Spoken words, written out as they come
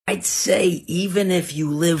I'd say even if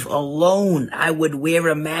you live alone, I would wear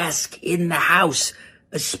a mask in the house,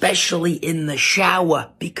 especially in the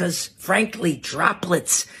shower, because frankly,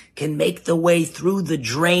 droplets can make their way through the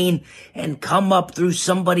drain and come up through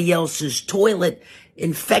somebody else's toilet,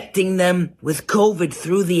 infecting them with COVID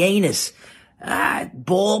through the anus.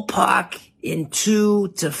 Ballpark, in 2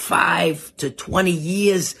 to 5 to 20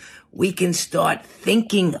 years, we can start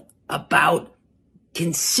thinking about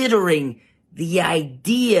considering the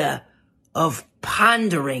idea of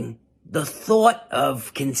pondering the thought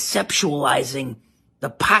of conceptualizing the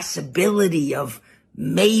possibility of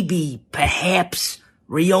maybe, perhaps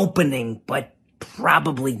reopening, but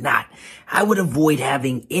probably not. I would avoid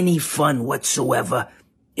having any fun whatsoever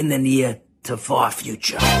in the near to far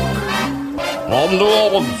future. From New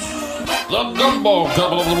Orleans, the gumball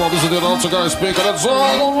capital of the world. This is the announcer guy speaking. It's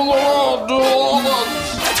all over the world, New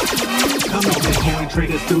Orleans. Coming to Coin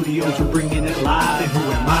Trader Studios, we're bringing it live. And who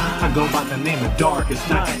am I? I go by the name of Darkest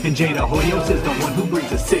Night. And Jada Hoyos is the one who brings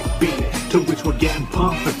a sick beat, to which we're getting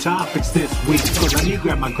pumped for topics this week. So let me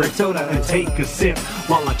grab my grape soda and take a sip,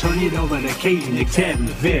 while I turn it over to Katie, Nick, Ted, and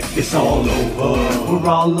Vic. It's all over. We're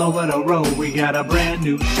all over the road. We got a brand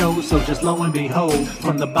new show, so just lo and behold,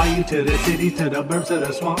 from the bayou to the city to the burbs to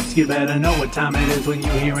the swamps, you better know what time it is when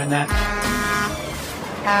you're hearing that.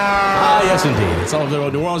 Yes, indeed. It's all over the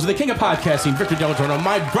road, New Orleans. The king of podcasting, Victor Del Torno.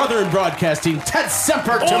 My brother in broadcasting, Ted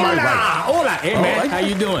Semper, to my right. Hola. Hey, man. How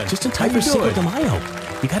you doing? Just in time for Cinco de Mayo.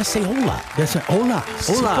 You got to say hola. That's right. Hola.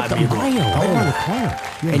 Cinco de Mayo. Right around the corner.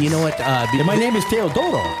 Yes. And you know what? My name is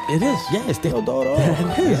Teodoro. It is. Yes, Teodoro.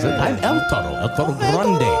 It is. I'm El Toro. El Toro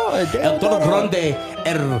Grande. El Toro Grande.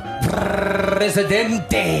 El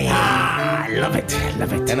Presidente. Love it.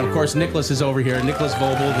 And of course, Nicholas is over here. Nicholas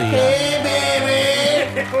Vogel, the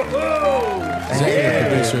executive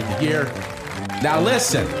producer of the year. Now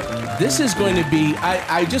listen, this is going to be.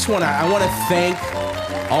 I want to thank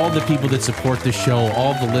all the people that support the show,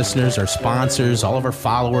 all the listeners, our sponsors, all of our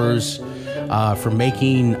followers, for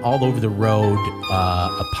making All Over the Road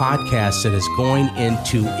a podcast that is going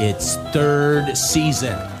into its third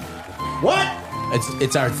season. What?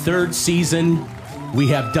 It's our third season. We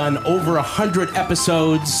have done over 100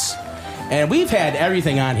 episodes. And we've had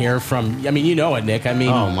everything on here from, I mean, you know it, Nick. I mean,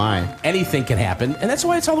 oh my, anything can happen. And that's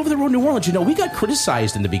why it's All Over the Road, New Orleans. You know, we got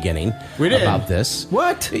criticized in the beginning about this.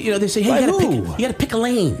 What? You know, they say, hey, you got to pick a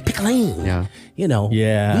lane. Pick a lane. Yeah. You know,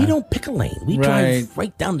 we don't pick a lane. We drive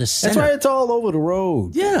right down the center. That's why it's all over the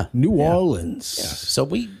road. Yeah. New Orleans. Yeah. So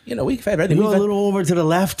we've had everything. We go a little over to the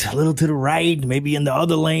left, a little to the right, maybe in the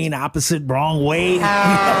other lane, opposite, wrong way.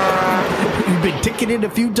 We've been ticketed a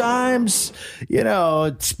few times,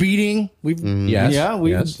 speeding. We've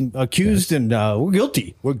accused and we're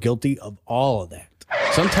guilty. We're guilty of all of that.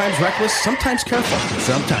 Sometimes reckless, sometimes careful.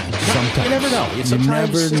 Sometimes. You never know.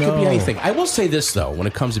 Sometimes it could be anything. I will say this, though, when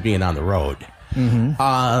it comes to being on the road.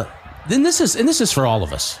 Then this is for all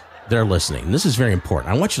of us that are listening. This is very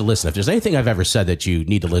important. I want you to listen. If there's anything I've ever said that you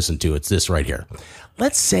need to listen to, it's this right here.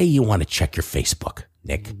 Let's say you want to check your Facebook,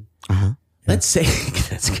 Nick. Let's say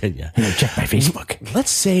that's good. Yeah. Check my Facebook.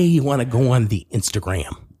 Let's say you want to go on the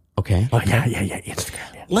Instagram. Okay. Yeah.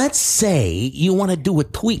 Instagram. Yeah. Let's say you want to do a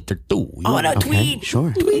tweet or two. Tweet.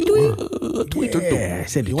 Sure. Tweet or two. I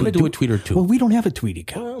said you want to do a tweet or two. Well, we don't have a tweet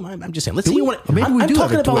account. Well, I'm just saying. Let's say you want to. Maybe we do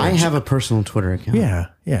have a tweet. I have a personal Twitter account.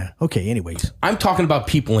 Yeah. Okay. Anyways, I'm talking about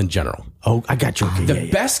people in general. Oh, I got you. Okay.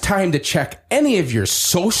 The best time to check any of your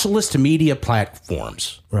socialist media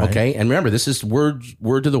platforms. Right. Okay, and remember, this is word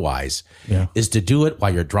to the wise. Is to do it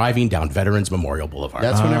while you're driving down Veterans Memorial Boulevard.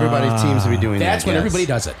 That's when everybody seems to be doing that. That's when everybody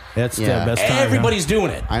does it. That's the best time. Everybody's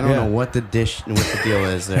doing it. I don't know what the deal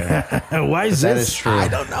is there. Why is that this? Is true. I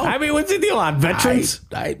don't know. I mean, what's the deal on veterans?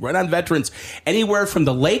 Right on veterans. Anywhere from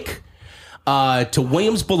the lake to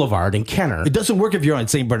Williams Boulevard in Kenner. It doesn't work if you're on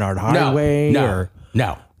St. Bernard Highway. No.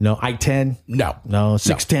 I-10. No.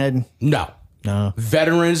 610. No.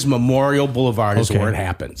 Veterans Memorial Boulevard is where it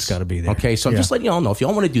happens. It's got to be there. Okay, so I'm just letting you all know, if you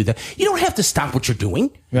all want to do that, you don't have to stop what you're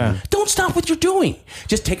doing. Yeah. Don't stop what you're doing.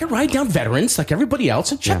 Just take a ride down Veterans like everybody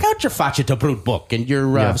else and check out your Faccia to Brute book and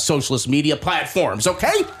your socialist media platforms,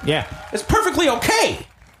 okay? Yeah. It's perfectly okay.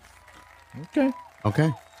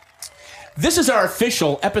 Okay. This is our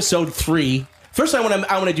official episode 3. First, I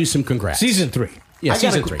want to do some congrats. Season 3. Yeah,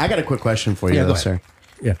 season 3. I got a quick question for you, though, sir.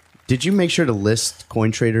 Yeah. Did you make sure to list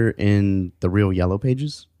CoinTrader in the Real Yellow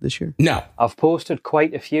pages this year? No. I've posted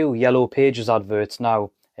quite a few Yellow Pages adverts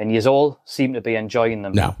now, and you all seem to be enjoying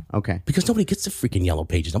them. No. Okay. Because nobody gets the freaking Yellow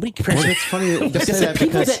Pages. Nobody cares. Well, it's funny that you Because say that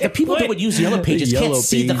because the people that would use the Yellow Pages can't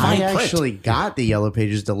see the fine I print. actually got the Yellow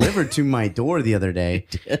Pages delivered to my door the other day,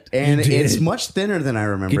 and it's much thinner than I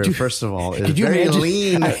remember. First of all, it's Could you very imagine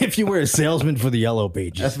lean. if you were a salesman for the Yellow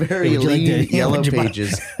Pages? A very Would you like lean to- Yellow would you buy-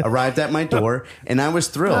 Pages arrived at my door, and I was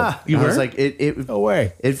thrilled. You I was were? like, it No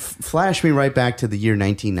way. It flashed me right back to the year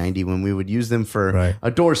 1990 when we would use them for Right. a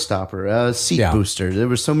door stopper, a seat booster. There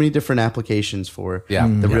were so many different applications for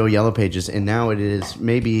the real Yellow Pages, and now it is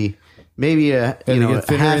maybe a they get a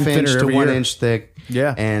thinner half and thinner inch to every 1 year. inch thick.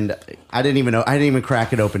 Yeah. And I didn't even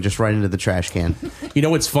crack it open, just right into the trash can. You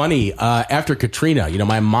know, it's funny. After Katrina,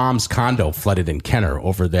 my mom's condo flooded in Kenner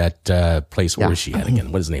over that place. Where was she at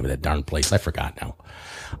again? What is the name of that darn place? I forgot now.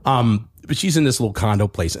 But she's in this little condo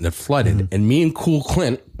place, and it flooded. And me and Cool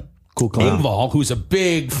Clint Engvall, who's a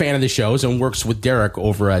big fan of the shows and works with Derek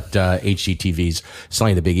over at HGTV's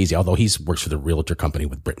Selling the Big Easy, although he works for the realtor company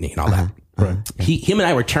with Brittany and all that. Right. Him and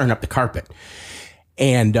I were tearing up the carpet.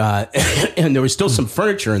 And and there was still some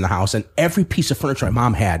furniture in the house, and every piece of furniture my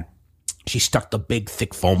mom had, she stuck the big,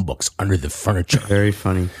 thick phone books under the furniture. Very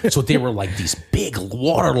funny. So they were like these big,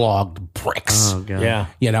 waterlogged bricks. Oh, God. Yeah.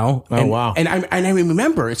 Oh, wow. And I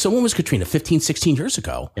remember, so when was Katrina? 15, 16 years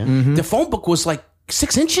ago. Yeah. The phone book was like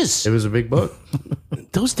 6 inches. It was a big book.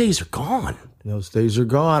 Those days are gone. Those days are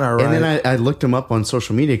gone. All right. And then I looked him up on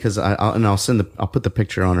social media because I'll put the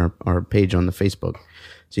picture on our page on the Facebook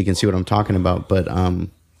so you can see what I'm talking about. But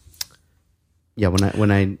yeah,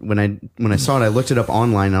 when I saw it, I looked it up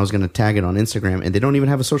online. And I was going to tag it on Instagram, and they don't even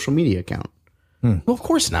have a social media account. Well, of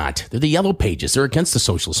course not. They're the Yellow Pages. They're against the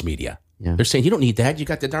social media. Yeah. They're saying you don't need that. You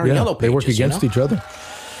got the darn Yellow Pages. They work against each other.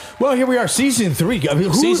 Well, here we are, season 3. I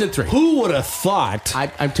mean, Season 3. Who would have thought?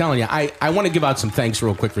 I'm telling you, I want to give out some thanks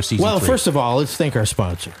real quick for season 3. Well, first of all, let's thank our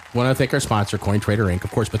sponsor. Want to thank our sponsor, CoinTrader Inc.,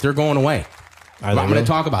 of course, but they're going away. I'm going to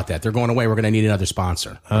talk about that. They're going away. We're going to need another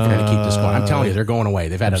sponsor. We're going to keep this going. I'm telling you, they're going away.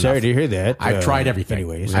 They've had enough. Sorry to hear that. I've tried everything.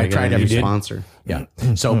 Anyways, I've tried everything. Sponsor. Yeah.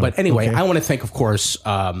 So, but anyway, I want to thank, of course,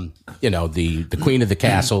 the queen of the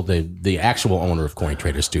castle, the actual owner of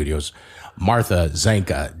CoinTrader Studios, Martha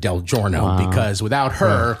Zanka Del Giorno, because without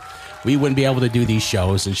her, we wouldn't be able to do these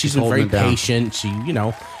shows. And she's been very patient.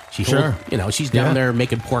 She's down there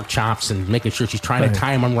making pork chops and making sure she's trying to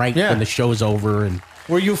time them right when the show's over. And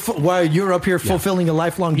while you're up here fulfilling a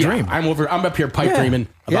lifelong dream. I'm up here pipe dreaming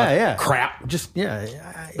about crap.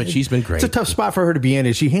 But she's been great. It's a tough spot for her to be in,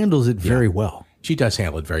 and she handles it very well. She does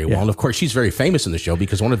handle it very well. And of course, she's very famous in the show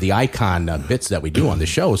because one of the icon bits that we do on the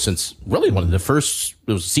show since really one of the first,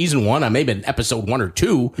 it was season 1, maybe in episode 1 or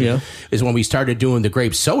 2, is when we started doing the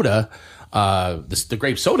grape soda, the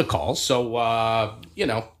grape soda calls. So,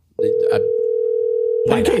 in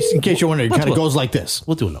case you're wondering, it kind of goes like this.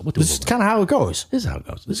 We'll do it. This is kind of how it goes. This is how it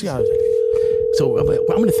goes. So I'm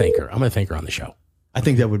going to thank her. I'm going to thank her on the show. I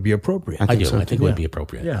think that would be appropriate. I think it would be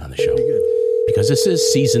appropriate on the show. Because this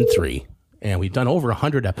is season 3. And we've done over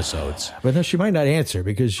 100 episodes. But no, she might not answer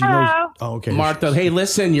because she knows. Oh, okay. Martha, hey,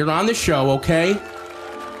 listen, you're on the show, okay?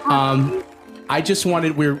 I just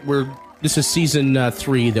wanted, this is season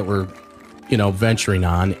 3 that we're, venturing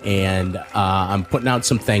on. And I'm putting out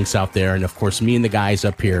some thanks out there. And of course, me and the guys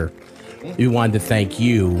up here, we wanted to thank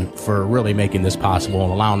you for really making this possible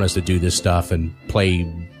and allowing us to do this stuff and play,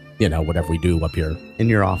 whatever we do up here. In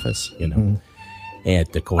your office.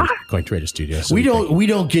 At the CoinTrader Studios. So we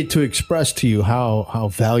don't get to express to you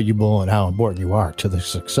how valuable and how important you are to the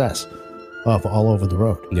success of All Over the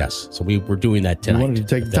Road. Yes. So we're doing that tonight. We wanted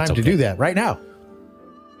to take the time to do that right now.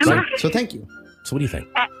 So thank you. So what do you think?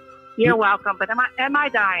 You're welcome, but am I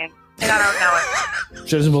dying? And I don't know it.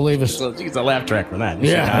 She doesn't believe us. So she's a laugh track for that.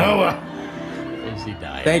 Yeah. She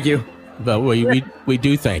died. Thank you. But we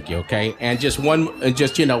do thank you, okay? And just one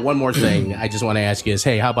more thing I just want to ask you is,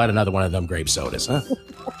 hey, how about another one of them grape sodas, huh?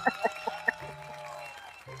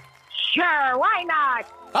 Sure, why not?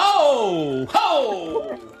 Ho!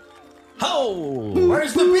 Ho! Ho!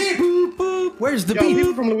 Where's the beep? Where's the beep?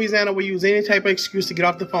 People from Louisiana will use any type of excuse to get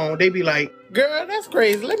off the phone. They be like, girl, that's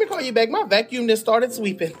crazy. Let me call you back. My vacuum just started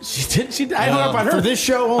sweeping. I hung up on her. For this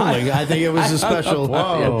show only. I think it was a special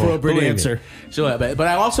appropriate answer. So, but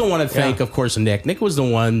I also want to thank, of course, Nick. Nick was the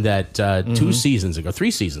one that 2 seasons ago,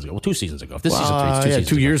 3 seasons ago, 2 seasons ago. If this season 3, it's 2 seasons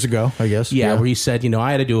 2 years ago, I guess. Yeah, where he said,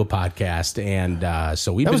 I had to do a podcast, and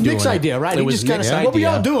so we've been doing it. That was Nick's idea, right? It was Nick's idea. What were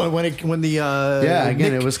y'all doing when the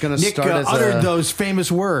it was going to start as uttered those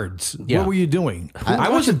famous words? Yeah. What were you doing? I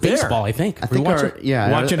wasn't there. Baseball, I think. Watching a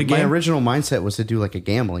game. Watching a game? My original mindset was to do like a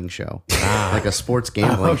gambling show, like a sports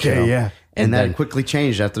gambling show. Yeah. And that quickly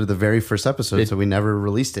changed after the very first episode, so we never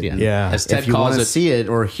released it. And as Ted if you want to see it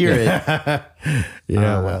or hear it,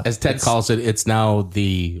 as Ted calls it, it's now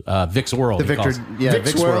the Vic's World. The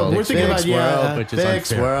Vic's World. We're thinking about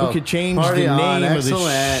Vic's World. We could change Party the on, name of the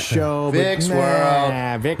excellent. show. Vic's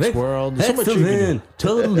World. Vic's World. So much you can do.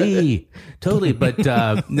 Totally. But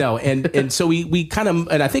no, and so we kind of,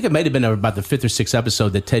 and I think it might have been about the 5th or 6th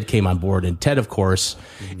episode that Ted came on board. And Ted, of course,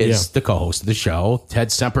 is the co-host of the show. Ted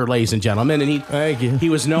Semper, ladies and gentlemen. And he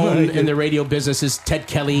was known in the radio business as Ted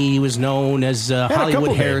Kelly. He was known as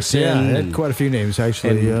Hollywood Harrison. Yeah, had quite a few names,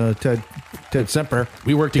 actually. Ted Semper.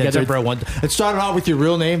 We worked together. Ted Semper at one. It started off with your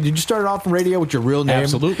real name. Did you start off in radio with your real name?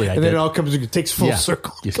 Absolutely, I and did. then it all takes full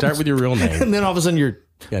circle. You start with your real name. And then all of a sudden you're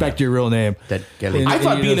back to your real name. I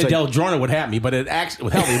thought being a Del Jorno would help me, but it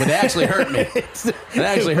actually hurt me. It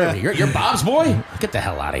actually hurt me. You're Bob's boy? Get the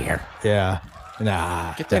hell out of here. Yeah.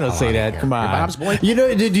 Nah, Get the don't hell say out that. of here. Come on, You're Bob's boy. You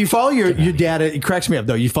know, did you follow your dad? It cracks me up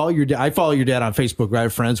though. You follow your dad. I follow your dad on Facebook,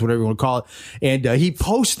 right? Friends, whatever you want to call it. And he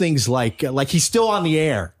posts things like he's still on the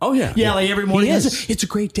air. Oh yeah, like every morning. He is. It's a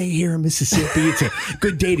great day here in Mississippi. It's a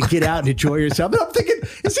good day to get out and enjoy yourself. And I'm thinking,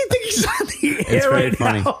 does he think he's on the air right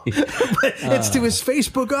funny. now? But it's to his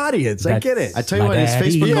Facebook audience. I get it. I tell you what, his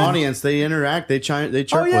Facebook audience, they interact, they chirp with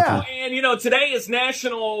him. And today is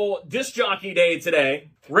National Disc Jockey Day today.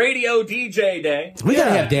 Radio DJ Day. We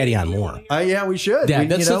gotta have Daddy on more. Yeah, we should.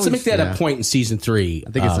 Let's make that a point in season 3.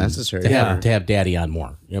 I think it's necessary to have Daddy on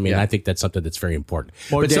more. I mean, I think that's something that's very important.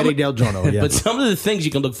 More Daddy Del Jorno. But some of the things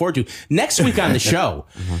you can look forward to next week on the show.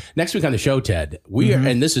 Next week on the show, Ted, we are,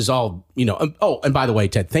 and this is all and by the way,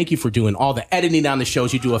 Ted, thank you for doing all the editing on the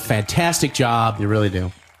shows. You do a fantastic job. You really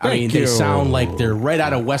do. They sound like they're right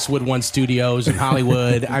out of Westwood One Studios in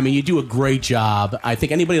Hollywood. I mean, you do a great job. I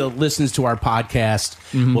think anybody that listens to our podcast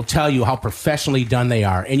will tell you how professionally done they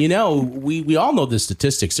are. And we all know the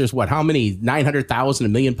statistics. There's how many 900,000,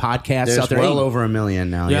 1 million podcasts out there? Well over 1 million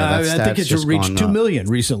now. Yeah, I think it's reached 2 million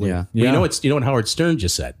recently. Yeah. Well, you know what Howard Stern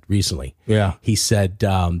just said recently? Yeah, he said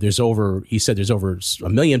there's over 1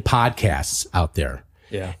 million podcasts out there.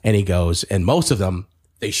 Yeah, and he goes, and most of them,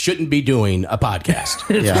 they shouldn't be doing a podcast.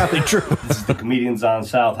 It's probably true. This is the Comedians on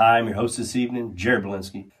South. Hi, I'm your host this evening, Jared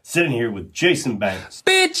Belinsky, sitting here with Jason Banks.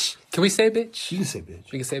 Bitch! Can we say bitch? You can say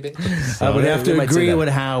bitch. We can say bitch. I would have to agree with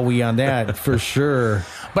Howie on that for sure.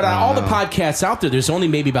 But on all the podcasts out there, there's only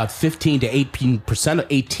maybe about 15 to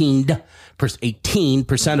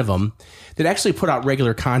 18% of them that actually put out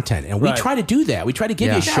regular content, and we try to do that. We try to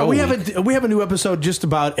give you a show. We have a new episode just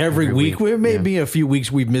about every week. We maybe a few weeks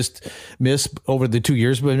we've missed over the 2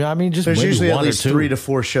 years, but I mean, just there's maybe usually one at least or 2. 3 to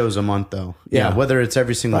 4 shows a month, though. Yeah, whether it's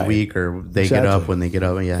every single week or they get up when they get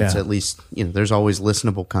up. Yeah, it's at least there's always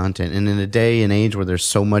listenable content, and in a day and age where there's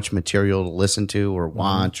so much material to listen to or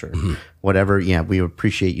watch or whatever, we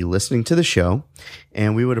appreciate you listening to the show,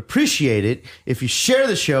 and we would appreciate it if you share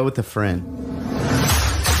the show with a friend.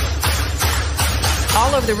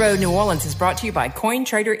 All Over the Road New Orleans is brought to you by Coin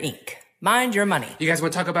Trader Inc. Mind your money. You guys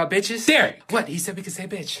want to talk about bitches? Derek, what? He said we could say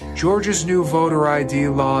bitch. Georgia's new voter ID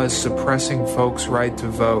law is suppressing folks' right to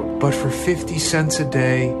vote. But for 50 cents a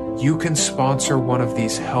day, you can sponsor one of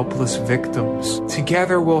these helpless victims.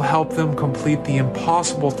 Together, we'll help them complete the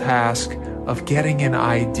impossible task of getting an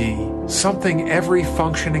ID. Something every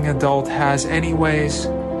functioning adult has anyways,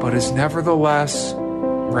 but is nevertheless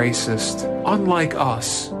racist. Unlike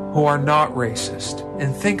us, who are not racist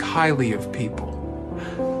and think highly of people.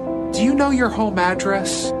 Do you know your home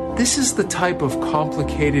address? This is the type of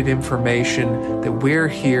complicated information that we're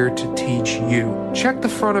here to teach you. Check the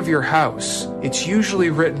front of your house. It's usually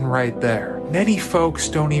written right there. Many folks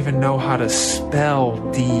don't even know how to spell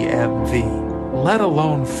DMV, let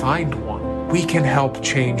alone find one. We can help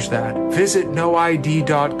change that. Visit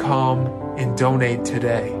noid.com and donate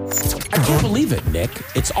today. I can't believe it, Nick.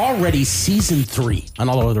 It's already season 3 on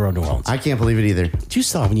All Over the Road New Orleans. I can't believe it either. You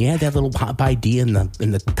saw when you had that little pop ID in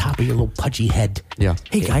the top of your little pudgy head. Yeah.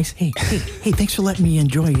 Hey guys, hey, thanks for letting me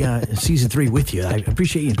enjoy season 3 with you. I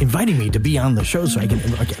appreciate you inviting me to be on the show so I can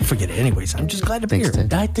forget it anyways. I'm just glad to be here.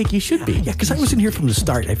 Ted. I think you should be. Yeah, because I wasn't here from the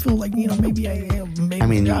start. I feel like, maybe I am. I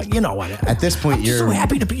mean, you know what? At this point, I'm you're so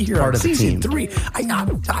happy to be here part on of the season team. 3.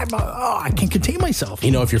 I can't contain myself.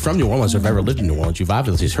 If you're from New Orleans or have ever lived in New Orleans, you've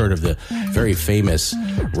obviously heard of the very famous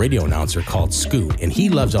radio announcer called Scoot, and he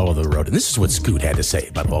loves All Over the Road. And this is what Scoot had to say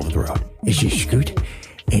about All Over the Road. Is this Scoot?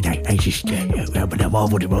 And I just, when I'm all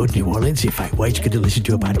over the road in New Orleans, if I was going to listen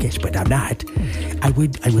to a podcast, but I'm not, I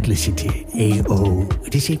would listen to AOGR.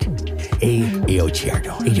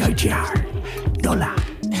 Nola.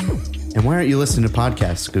 And why aren't you listening to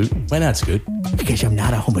podcasts, Scoot? Why not, Scoot? Because I'm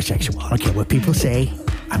not a homosexual. I don't care what people say.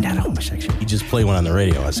 I'm not a homosexual. You just play one on the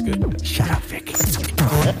radio. That's good. Shut up, Vic.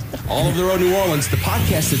 All Over the Road New Orleans, the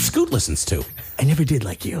podcast that Scoot listens to. I never did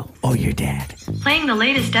like you or your dad. Playing the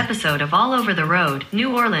latest episode of All Over the Road,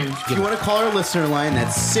 New Orleans. If you want to call our listener line,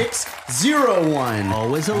 that's 601.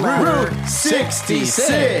 Always a letter. Route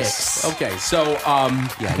 66. Okay, so,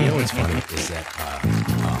 you know what's funny is that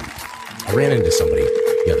I ran into somebody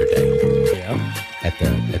the other day. Yeah. At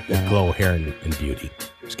the Glow Hair and Beauty.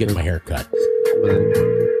 I was getting my hair cut.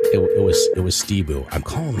 It was Steve-Boo. I'm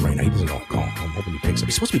calling him right now. He doesn't know I'm calling. I'm hoping he picks up.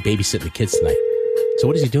 He's supposed to be babysitting the kids tonight. So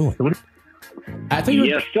what is he doing?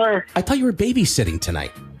 Yes, sir. I thought you were babysitting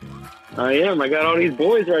tonight. I am. I got all these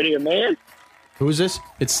boys right here, man. Who is this?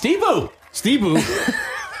 It's Steve-Boo. Steve-Boo?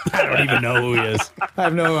 I don't even know who he is. I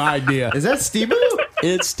have no idea. Is that Steve-Boo?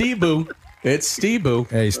 It's Steve-Boo. It's Steve-Boo.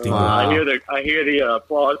 Hey, Steve-Boo. I hear the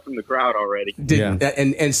applause from the crowd already.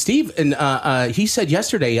 And Steve, and he said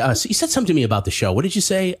yesterday, he said something to me about the show. What did you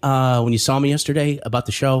say when you saw me yesterday about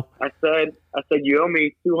the show? I said you owe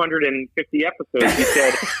me 250 episodes.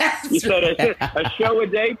 You said a show a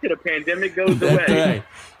day till the pandemic goes away. Right.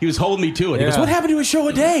 He was holding me to it. He goes, "What happened to a show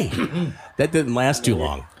a day?" That didn't last too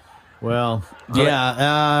long. Well,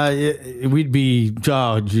 we'd be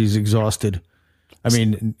exhausted. I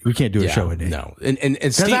mean, we can't do a show a day. No, and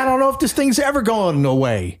because I don't know if this thing's ever going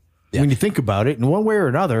away. When you think about it, in one way or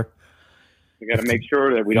another. We got to make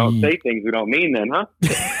sure that we don't say things we don't mean. Then, huh?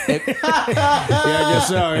 Yeah, I guess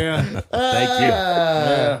so. Yeah. Thank you.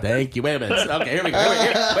 Thank you. Wait a minute. Okay, here we go. Here we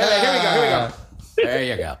go. There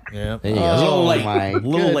you go. Yeah. There you go. It's a little late. A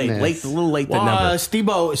little late. The number.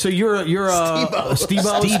 Steve-Boo. So you're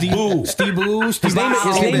Steve-Boo.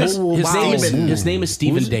 His name is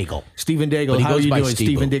Stephen Daigle. Stephen Daigle. How are you doing,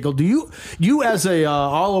 Stephen Daigle? Do you as a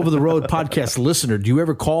All Over the Road podcast listener, do you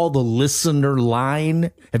ever call the listener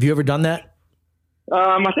line? Have you ever done that?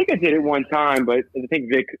 I think I did it one time, but I think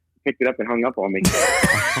Vic picked it up and hung up on me.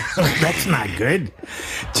 That's not good.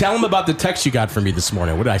 Tell him about the text you got from me this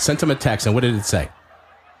morning. I sent him a text, and what did it say?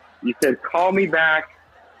 You said, "Call me back,"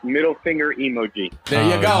 middle finger emoji.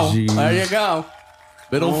 There you go. Geez. There you go.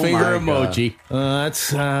 Middle finger emoji.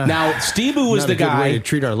 That's now Steve-Boo was the guy way to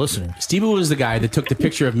treat our listeners. Steve-Boo was the guy that took the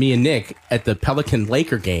picture of me and Nick at the Pelican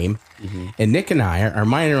Laker game, and Nick and I are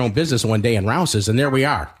minding our own business one day in Rouse's, and there we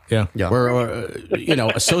are. Yeah. We're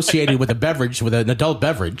associated with a beverage, with an adult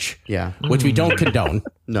beverage. Yeah. Which we don't condone.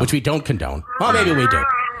 No. Which we don't condone. Well, maybe we do.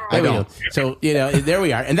 I don't. So there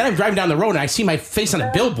we are, and then I'm driving down the road and I see my face on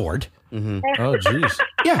a billboard. Oh, jeez.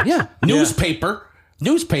 Yeah. Newspaper.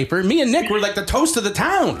 Me and Nick were like the toast of the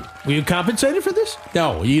town. Were you compensated for this?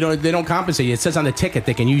 No, they don't compensate. It says on the ticket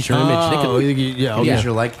they can use your image. They can use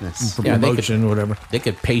your likeness for promotion, whatever. They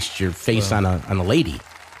could paste your face on a lady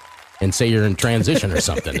and say you're in transition or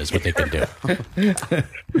something is what they can do.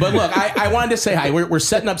 But look, I wanted to say hi. We're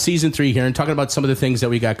setting up season 3 here and talking about some of the things that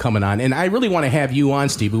we got coming on. And I really want to have you on,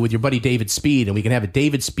 Steve-Boo, with your buddy David Speed, and we can have a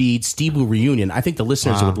David Speed Steve-Boo reunion. I think the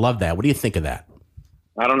listeners would love that. What do you think of that?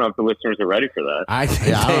 I don't know if the listeners are ready for that. I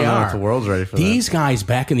think I don't know if the world's ready for These guys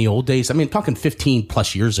back in the old days, I mean, talking 15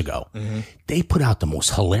 plus years ago, they put out the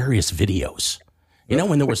most hilarious videos. You know,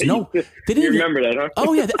 when there was no... You remember that, huh?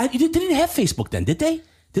 Oh, yeah. They didn't have Facebook then, did they?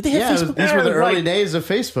 Did they have Facebook? These were the early days of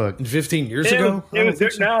Facebook. 15 years ago? No, this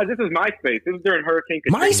is MySpace. This was during Hurricane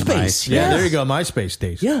Katrina. MySpace. Yeah, there you go. MySpace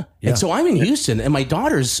days. Yeah. And so I'm in Houston, and my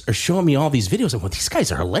daughters are showing me all these videos. I'm like, these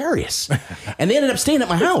guys are hilarious. And they ended up staying at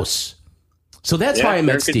my house. So that's why I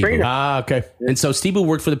met Steve. Okay. And so Steve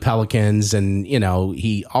worked for the Pelicans, and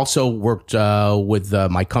he also worked with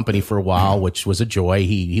my company for a while, which was a joy.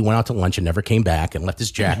 He went out to lunch and never came back and left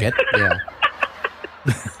his jacket. Yeah.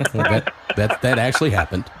 That actually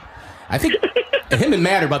happened. I think him and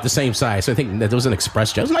Matt are about the same size. So I think that was an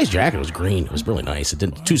express jacket. It was a nice jacket. It was green. It was really nice. It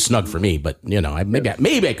didn't too snug for me, but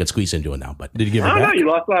maybe I could squeeze into it now. But did you give it back? I don't know. You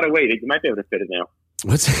lost a lot of weight. You might be able to fit it now.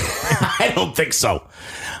 I don't think so.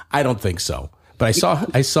 But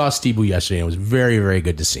I saw Steve-Boo yesterday, and it was very, very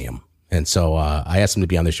good to see him. And so I asked him to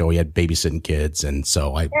be on the show. He had babysitting kids, and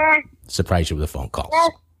so I surprised you with a phone call.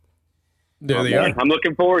 There they are. I'm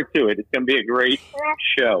looking forward to it. It's going to be a great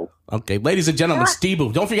show. Okay, ladies and gentlemen,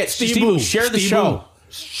 Steve-Boo. Don't forget, Steve-Boo, share the show.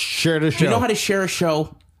 Share the show. Do you know how to share a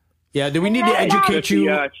show? Yeah, do we need to educate you?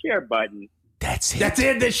 The share button. That's it. That's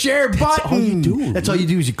it. The share button. That's all you do. That's all you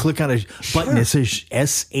do is you click on a button that says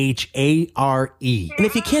SHARE. And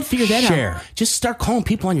if you can't figure that out, just start calling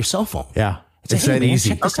people on your cell phone. Yeah. It's that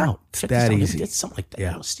easy. Check this out. It's that easy. It's something like that.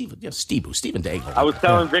 Yeah. Steve-Boo, Stephen Daigle. I was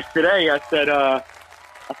telling Vic today, I said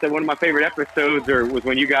one of my favorite episodes was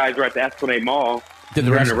when you guys were at the Esplanade Mall Did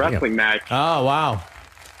the wrestling match. Oh, wow.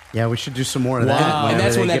 Yeah, we should do some more of that. Wow. And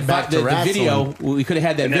that's when they that get back to the wrestling. video, we could have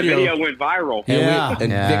had that And video. that video went viral.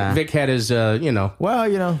 And Vic had his, Well,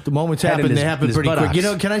 the moments Head in happen. his- They happen his pretty quick. buttocks. You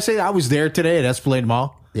know, can I say I was there today at Esplanade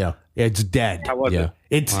Mall? Yeah. It's dead. How was it?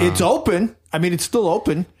 It's open. I mean, it's still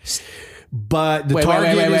open. But the Wait,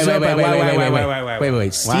 Target is up.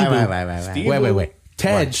 Wait.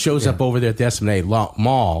 Ted shows up over there at the Esplanade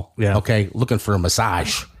Mall, okay, looking for a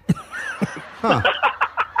massage.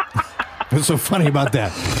 What's so funny about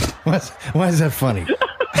that? Why is that funny?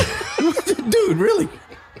 Dude, really?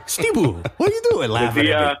 Steve, what are you doing laughing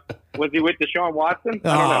at me? Was he with Deshaun Watson?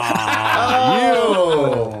 I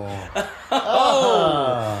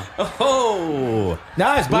Oh.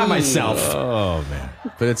 Now it's by myself. Oh, man.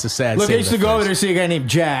 But it's a sad Look, I state used to of go over affairs. there and see a guy named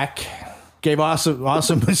Jack. Gave awesome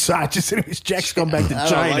massages. Anyways, Jack's gone back to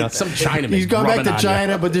China. Like some Chinaman He's gone back rubbing to on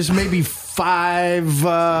China, but there's maybe 5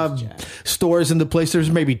 stores in the place. There's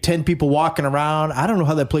maybe 10 people walking around. I don't know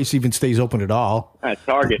how that place even stays open at all.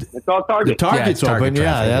 Target. It's all Target. The Target's open. Yeah,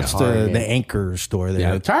 traffic, that's Target. the anchor store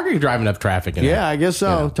there. Yeah, Target driving up traffic. Yeah, I guess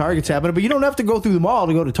so. Target's happening, but you don't have to go through the mall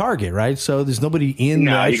to go to Target, right? So there's nobody in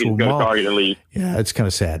the No, you actual can go mall. to Target and leave. Yeah, it's kind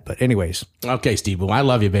of sad, but anyways. Okay, Steve, well, I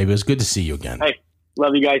love you, baby. It was good to see you again. Hey,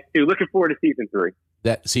 love you guys too. Looking forward to season 3.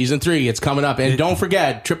 That season 3, it's coming up. And don't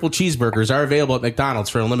forget, triple cheeseburgers are available at McDonald's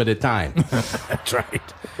for a limited time. That's right.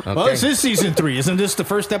 Okay. Well, this is season 3. Isn't this the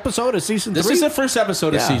first episode of season 3? This is the first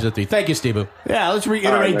episode of Yeah. season 3. Thank you, Steve. Yeah, let's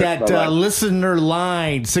reiterate that listener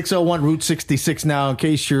line, 601 Route 66 now, in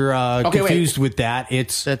case you're confused with that.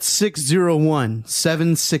 That's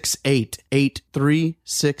 601-768-8366.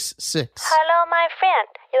 Hello, my friend.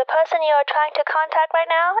 The person you are trying to contact right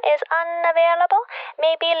now is unavailable.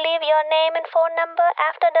 Maybe leave your name and phone number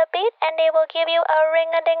after the beep, and they will give you a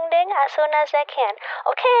ring-a-ding-ding as soon as they can.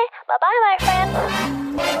 Okay, bye-bye, my friend.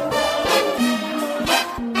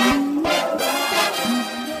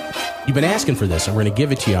 You've been asking for this, and we're going to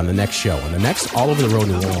give it to you on the next show. On the next All Over the Road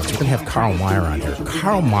New Orleans, we're going to have Carl Meyer on here.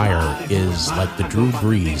 Carl Meyer is like the Drew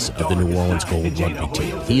Brees of the New Orleans Gold rugby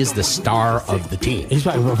team. He is the star of the team. He's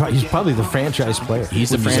probably the franchise player. He's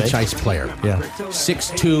the franchise player. Yeah.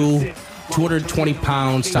 6'2", 220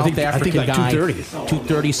 pounds, South African like guy. 230.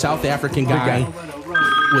 230, South African guy.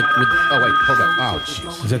 With oh wait, hold on. Oh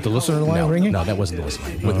jeez. Is that the listener line ringing? No, that wasn't the listener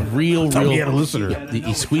line. With real. He had a listener. Yeah,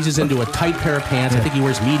 he squeezes into a tight pair of pants. I think he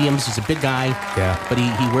wears mediums. He's a big guy. Yeah. But he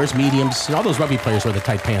wears mediums. And all those rugby players wear the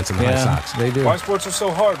tight pants and the high socks. They do. Why sports are so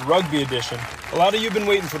hard, rugby edition. A lot of you have been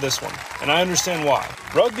waiting for this one, and I understand why.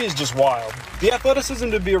 Rugby is just wild. The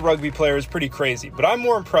athleticism to be a rugby player is pretty crazy, but I'm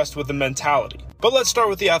more impressed with the mentality. But let's start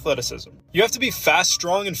with the athleticism. You have to be fast,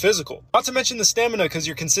 strong, and physical. Not to mention the stamina because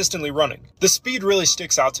you're consistently running. The speed really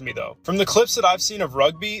sticks out to me though. From the clips that I've seen of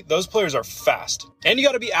rugby, those players are fast. And you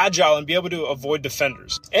gotta be agile and be able to avoid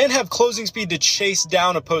defenders. And have closing speed to chase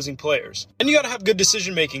down opposing players. And you gotta have good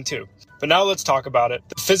decision making too. But now let's talk about it.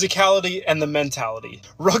 The physicality and the mentality.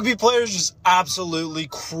 Rugby players just absolutely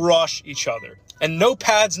crush each other. And no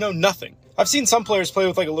pads, no nothing. I've seen some players play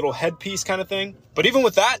with like a little headpiece kind of thing. But even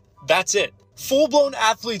with that, that's it. Full-blown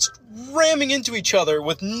athletes ramming into each other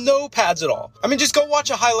with no pads at all. I mean, just go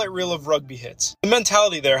watch a highlight reel of rugby hits. The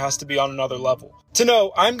mentality there has to be on another level. To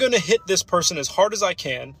know, I'm going to hit this person as hard as I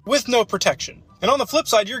can with no protection. And on the flip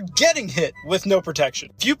side, you're getting hit with no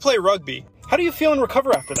protection. If you play rugby, how do you feel and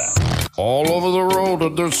recover after that? All Over the Road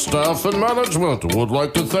and their staff and management would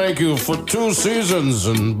like to thank you for 2 seasons,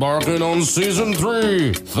 embarking on season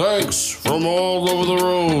 3. Thanks from all over the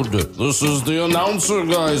road. This is the announcer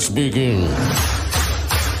guy speaking.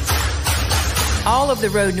 All of the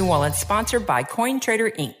Road New Orleans, sponsored by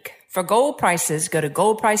CoinTrader Inc. For gold prices, go to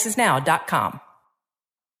goldpricesnow.com.